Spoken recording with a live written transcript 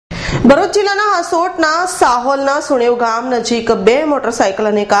ભરૂચ જિલ્લાના હાસોટના સાહોલના સુણેવ ગામ નજીક બે મોટરસાયકલ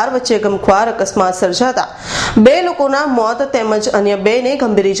અને કાર વચ્ચે ગમખ્વાર અકસ્માત સર્જાતા બે લોકોના મોત તેમજ અન્ય બેને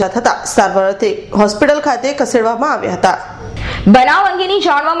ગંભીર ઈજા થતા સારવાર અર્થે હોસ્પિટલ ખાતે ખસેડવામાં આવ્યા હતા। બનાવ અંગેની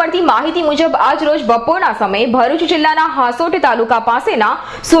જાણવા મળતી માહિતી મુજબ આજ રોજ બપોરના સમયે ભરૂચ જિલ્લાના હાસોટ તાલુકા પાસેના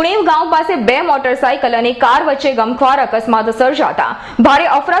સુણેવ ગામ પાસે બે મોટરસાયકલ અને કાર વચ્ચે ગમખ્વાર અકસ્માત સર્જાતા ભારે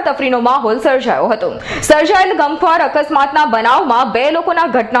અફરાતફરીનો માહોલ સર્જાયો હતો। સર્જાયેલ ગમખ્વાર અકસ્માતના બનાવમાં બે લોકોના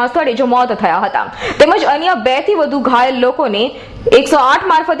ઘટના સ્થળે જ મોત થયા હતા તેમજ અન્ય 2 થી વધુ ઘાયલ લોકોને 108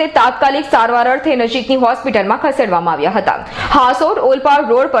 મારફતે તાત્કાલિક સારવાર અર્થે નજીકની હોસ્પિટલમાં ખસેડવામાં આવ્યા હતા। હાસોટ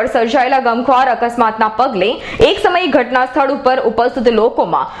ઓલપાડ રોડ પર સર્જાયેલા ગમખ્વાર અકસ્માતના પગલે એક સમયે ઘટના સ્થળ ઉપર ઉપસ્થિત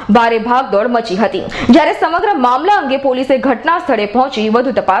લોકોમાં ભારે ભાગદોડ મચી હતી જ્યારે સમગ્ર મામલા અંગે પોલીસે ઘટના સ્થળે પહોંચી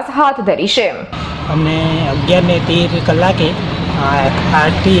વધુ તપાસ હાથ ધરી છે। અમને 11:13 કલાકે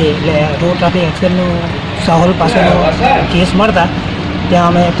આરટીએ એટલે રોડ ટ્રાફિક એક્સિડન્ટનું સાહોલ પાસેનો કેસ મળતા ત્યાં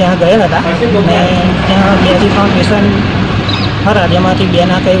અમે ત્યાં ગયેલા હતા અને ત્યાં 2 થી 3 પેશન્ટ ખરા જેમાંથી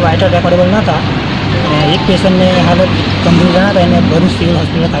 2ના કંઈ વાઇટલ રેકોર્ડેબલ નહોતા અને એક પેશન્ટની હાલત ગંભીર જણાતા એને ભરૂચ સિવિલ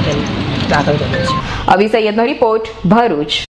હોસ્પિટલ ખાતે દાખલ કર્યો છે। અભિસૈયદનો રિપોર્ટ, ભરૂચ।